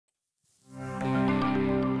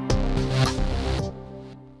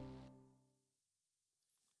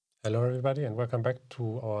Hello everybody and welcome back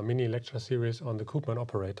to our mini lecture series on the Koopman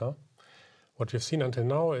operator. What you've seen until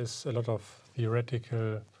now is a lot of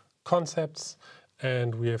theoretical concepts,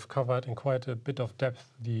 and we have covered in quite a bit of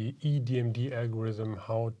depth the EDMD algorithm,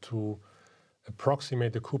 how to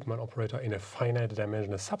approximate the Koopman operator in a finite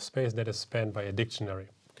dimensional subspace that is spanned by a dictionary.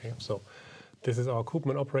 Okay, so this is our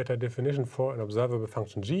Koopman operator definition for an observable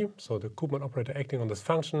function g. So the Koopman operator acting on this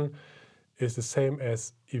function is the same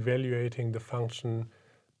as evaluating the function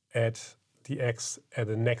at the x at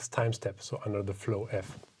the next time step, so under the flow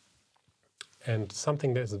f. And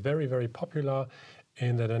something that is very, very popular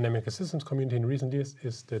in the dynamical systems community in recent years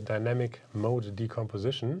is the dynamic mode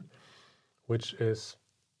decomposition, which is,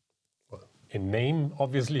 well, in name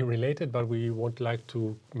obviously related, but we would like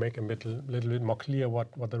to make a little bit more clear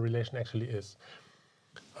what the relation actually is.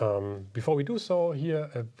 Before we do so, here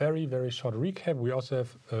a very, very short recap. We also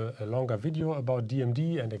have a longer video about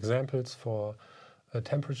DMD and examples for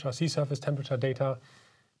temperature, sea surface temperature data.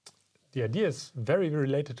 The idea is very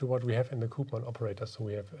related to what we have in the Koopman operator. So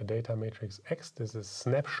we have a data matrix X. This is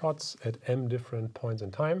snapshots at m different points in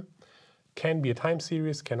time. Can be a time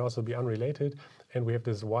series, can also be unrelated. And we have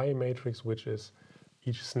this Y matrix, which is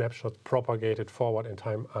each snapshot propagated forward in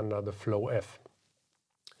time under the flow f.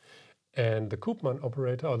 And the Koopman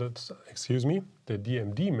operator, or the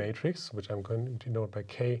DMD matrix, which I'm going to denote by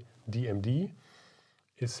K DMD,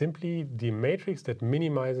 is simply the matrix that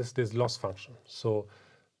minimizes this loss function. So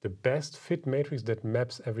the best fit matrix that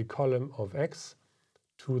maps every column of X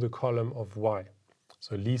to the column of Y.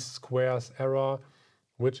 So least squares error,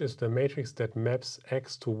 which is the matrix that maps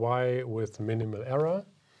X to Y with minimal error.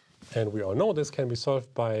 And we all know this can be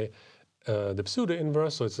solved by the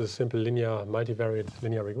pseudo-inverse. So it's a simple linear multivariate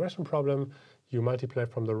linear regression problem. You multiply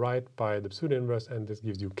from the right by the pseudo-inverse, and this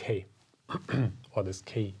gives you K, or this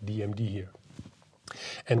K DMD here.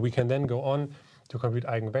 And we can then go on to compute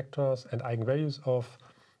eigenvectors and eigenvalues of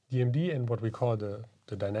DMD, and what we call the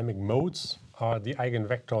dynamic modes are the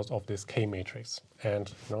eigenvectors of this K matrix. And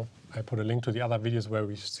I put a link to the other videos where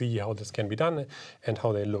we see how this can be done and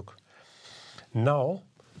how they look. Now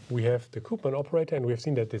we have the Koopman operator, and we have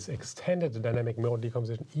seen that this extended dynamic mode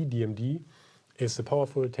decomposition EDMD is a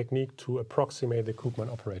powerful technique to approximate the Koopman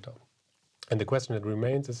operator. And the question that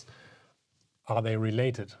remains is, are they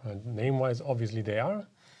related? Name-wise, obviously they are.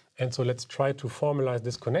 And so let's try to formalize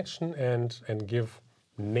this connection and give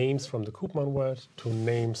names from the Koopman world to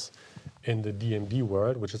names in the DMD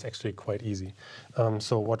world, which is actually quite easy.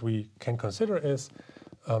 So what we can consider is,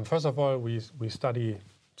 first of all, we study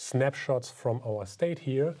snapshots from our state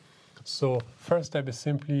here. So first step is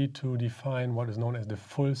simply to define what is known as the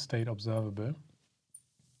full state observable.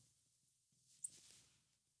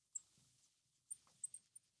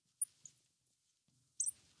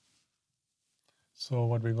 So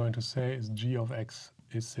what we're going to say is g of x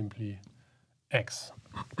is simply x.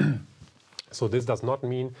 So this does not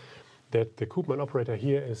mean that the Koopman operator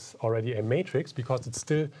here is already a matrix, because it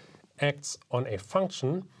still acts on a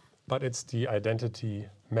function, but it's the identity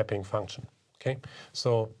mapping function. Okay,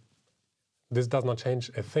 so this does not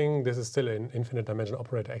change a thing. This is still an infinite dimensional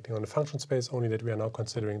operator acting on a function space, only that we are now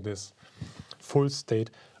considering this full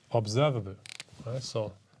state observable. Right?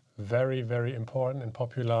 So very, very important and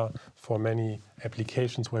popular for many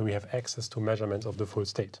applications where we have access to measurements of the full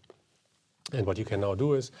state. And what you can now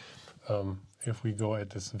do is, if we go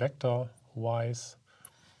at this vector-wise,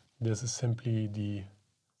 this is simply the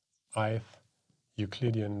ith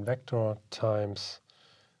Euclidean vector times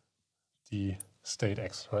the state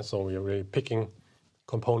x. Right? So we are really picking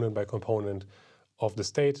component by component of the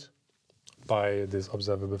state by this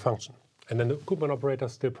observable function. And then the Koopman operator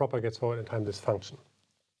still propagates forward in time this function.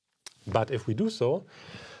 But if we do so,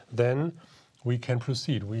 then we can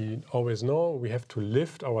proceed. We always know we have to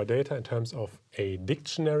lift our data in terms of a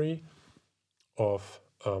dictionary of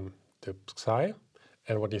the psi.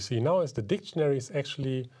 And what you see now is the dictionary is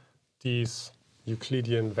actually these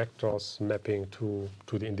Euclidean vectors mapping to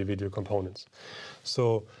the individual components.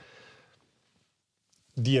 So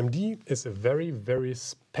DMD is a very, very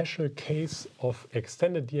special case of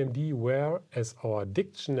extended DMD, where as our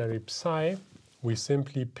dictionary psi, we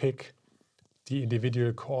simply pick the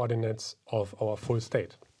individual coordinates of our full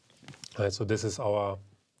state. So this is the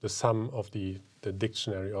sum of the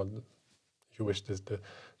dictionary, or if you wish, this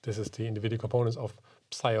is the individual components of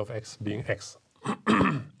psi of x being x.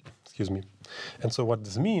 Excuse me. And so what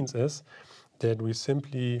this means is that we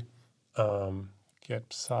simply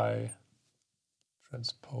get psi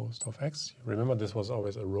transposed of x. Remember, this was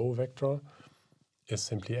always a row vector, is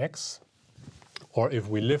simply x. Or if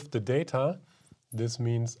we lift the data, this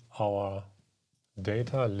means our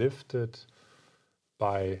data lifted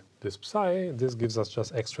by this psi, this gives us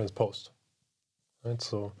just x transposed. Right?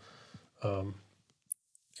 So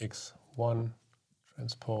x1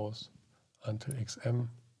 transpose until xm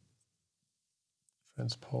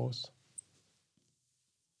transpose,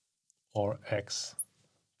 or x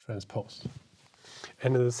transpose.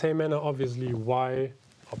 And in the same manner, obviously, y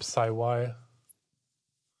of psi y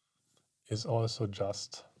is also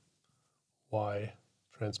just y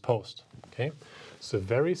transposed. Okay, so a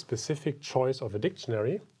very specific choice of a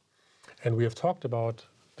dictionary. And we have talked about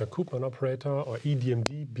the Koopman operator, or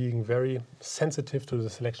EDMD, being very sensitive to the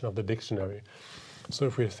selection of the dictionary. So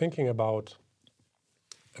if we're thinking about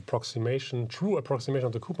approximation, true approximation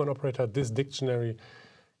of the Koopman operator, this dictionary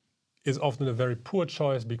is often a very poor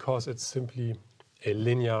choice because it's simply a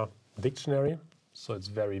linear dictionary. So it's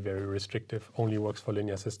very, very restrictive, only works for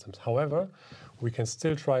linear systems. However, we can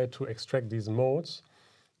still try to extract these modes.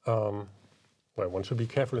 Well, one should be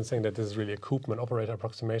careful in saying that this is really a Koopman operator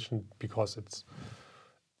approximation, because it's,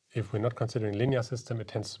 if we're not considering linear system, it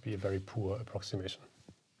tends to be a very poor approximation.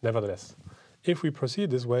 Nevertheless, if we proceed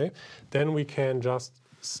this way, then we can just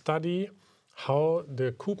study how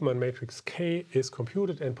the Koopman matrix K is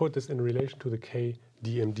computed and put this in relation to the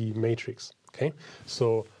K-DMD matrix. Okay,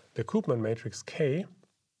 so the Koopman matrix K,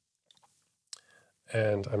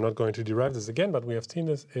 and I'm not going to derive this again, but we have seen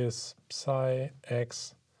this, is psi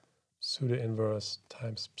x pseudo-inverse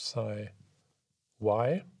times psi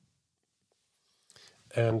y.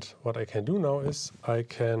 And what I can do now is I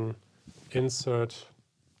can insert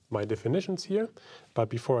my definitions here, but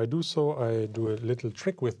before I do so, I do a little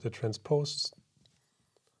trick with the transposing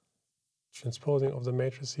of the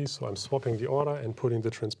matrices. So I'm swapping the order and putting the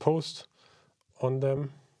transposed on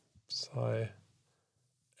them. Psi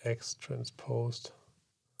x transposed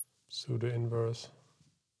pseudo-inverse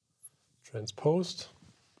transposed,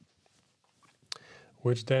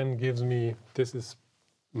 which then gives me, this is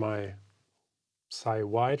my psi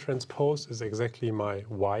y transpose is exactly my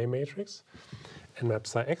y matrix, and my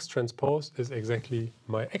psi x transpose is exactly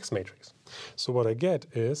my x matrix. So what I get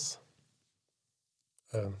is,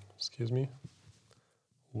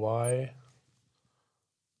 y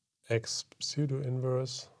x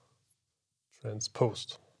pseudo-inverse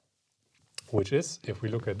transposed, which is, if we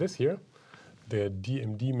look at this here, the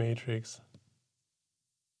DMD matrix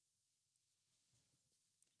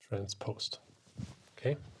transposed.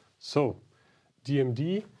 Okay, so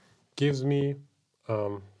DMD gives me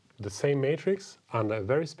the same matrix under a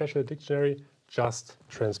very special dictionary, just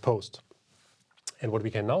transposed. And what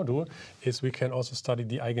we can now do is we can also study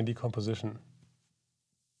the eigendecomposition.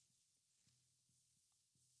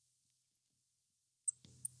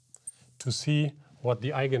 To see what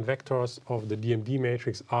the eigenvectors of the DMD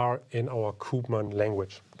matrix are in our Koopman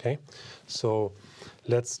language. Okay, so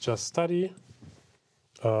let's just study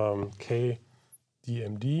K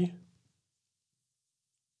DMD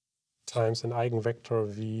times an eigenvector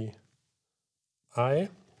Vi,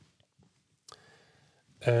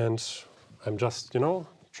 and I'm just,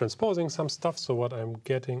 transposing some stuff. So what I'm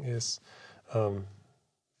getting is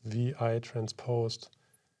Vi transposed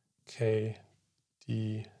K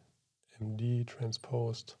DMD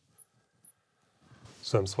transposed.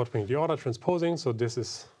 So I'm swapping the order, transposing, so this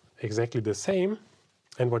is exactly the same.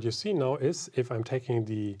 And what you see now is, if I'm taking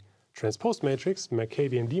the transposed matrix, my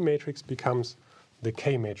KDMD matrix becomes the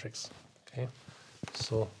K matrix. Okay,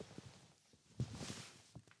 so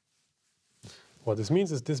what this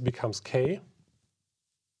means is this becomes K,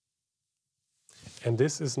 and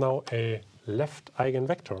this is now a left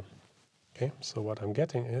eigenvector. Okay, so what I'm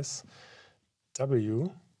getting is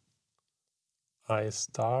W I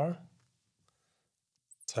star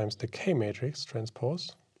times the K matrix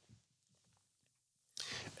transpose.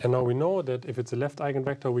 And now we know that if it's a left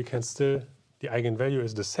eigenvector, we can still, the eigenvalue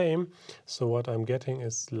is the same. So what I'm getting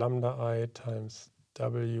is lambda I times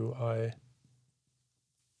Wi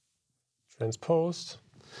transposed.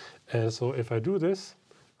 And so if I do this,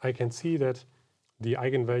 I can see that the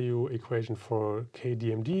eigenvalue equation for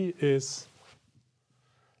KDMD is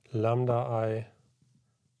lambda I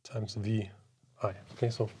times Vi. Okay,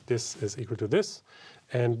 so this is equal to this.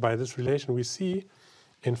 And by this relation, we see,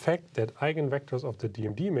 in fact, that eigenvectors of the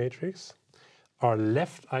DMD matrix are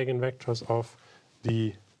left eigenvectors of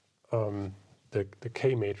the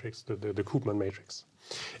K matrix, the Koopman matrix.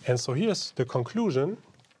 And so here's the conclusion,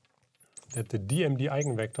 that the DMD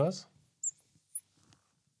eigenvectors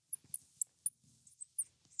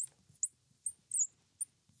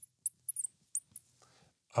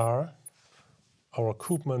are our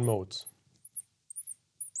Koopman modes.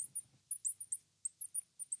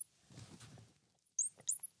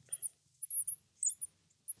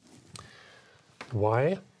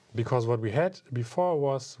 Why? because what we had before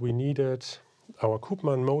was we needed our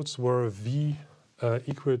Koopman modes were V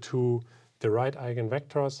equal to the right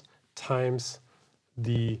eigenvectors times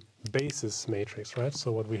the basis matrix, right?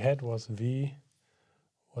 So what we had was V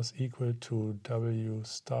was equal to W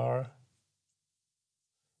star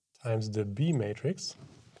times the B matrix.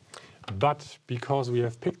 But because we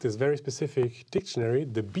have picked this very specific dictionary,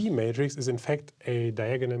 the B matrix is in fact a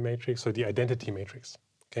diagonal matrix, so the identity matrix.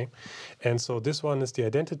 Okay, and so this one is the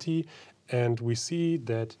identity, and we see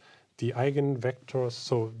that the eigenvectors,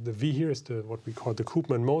 so the V here is what we call the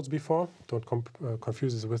Koopman modes before. Don't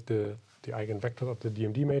confuse this with the eigenvectors of the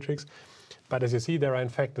DMD matrix. But as you see, they are in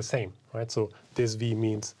fact the same, right? So this V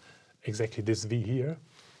means exactly this V here.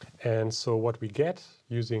 And so what we get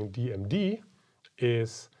using DMD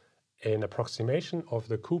is an approximation of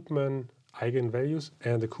the Koopman eigenvalues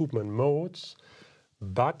and the Koopman modes,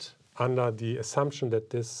 but under the assumption that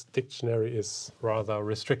this dictionary is rather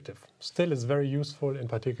restrictive. Still, it's very useful, in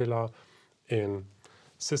particular in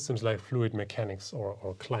systems like fluid mechanics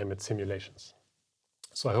or climate simulations.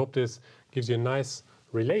 So I hope this gives you a nice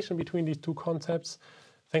relation between these two concepts.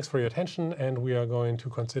 Thanks for your attention, and we are going to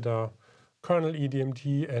consider kernel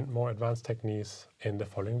EDMD and more advanced techniques in the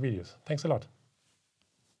following videos. Thanks a lot.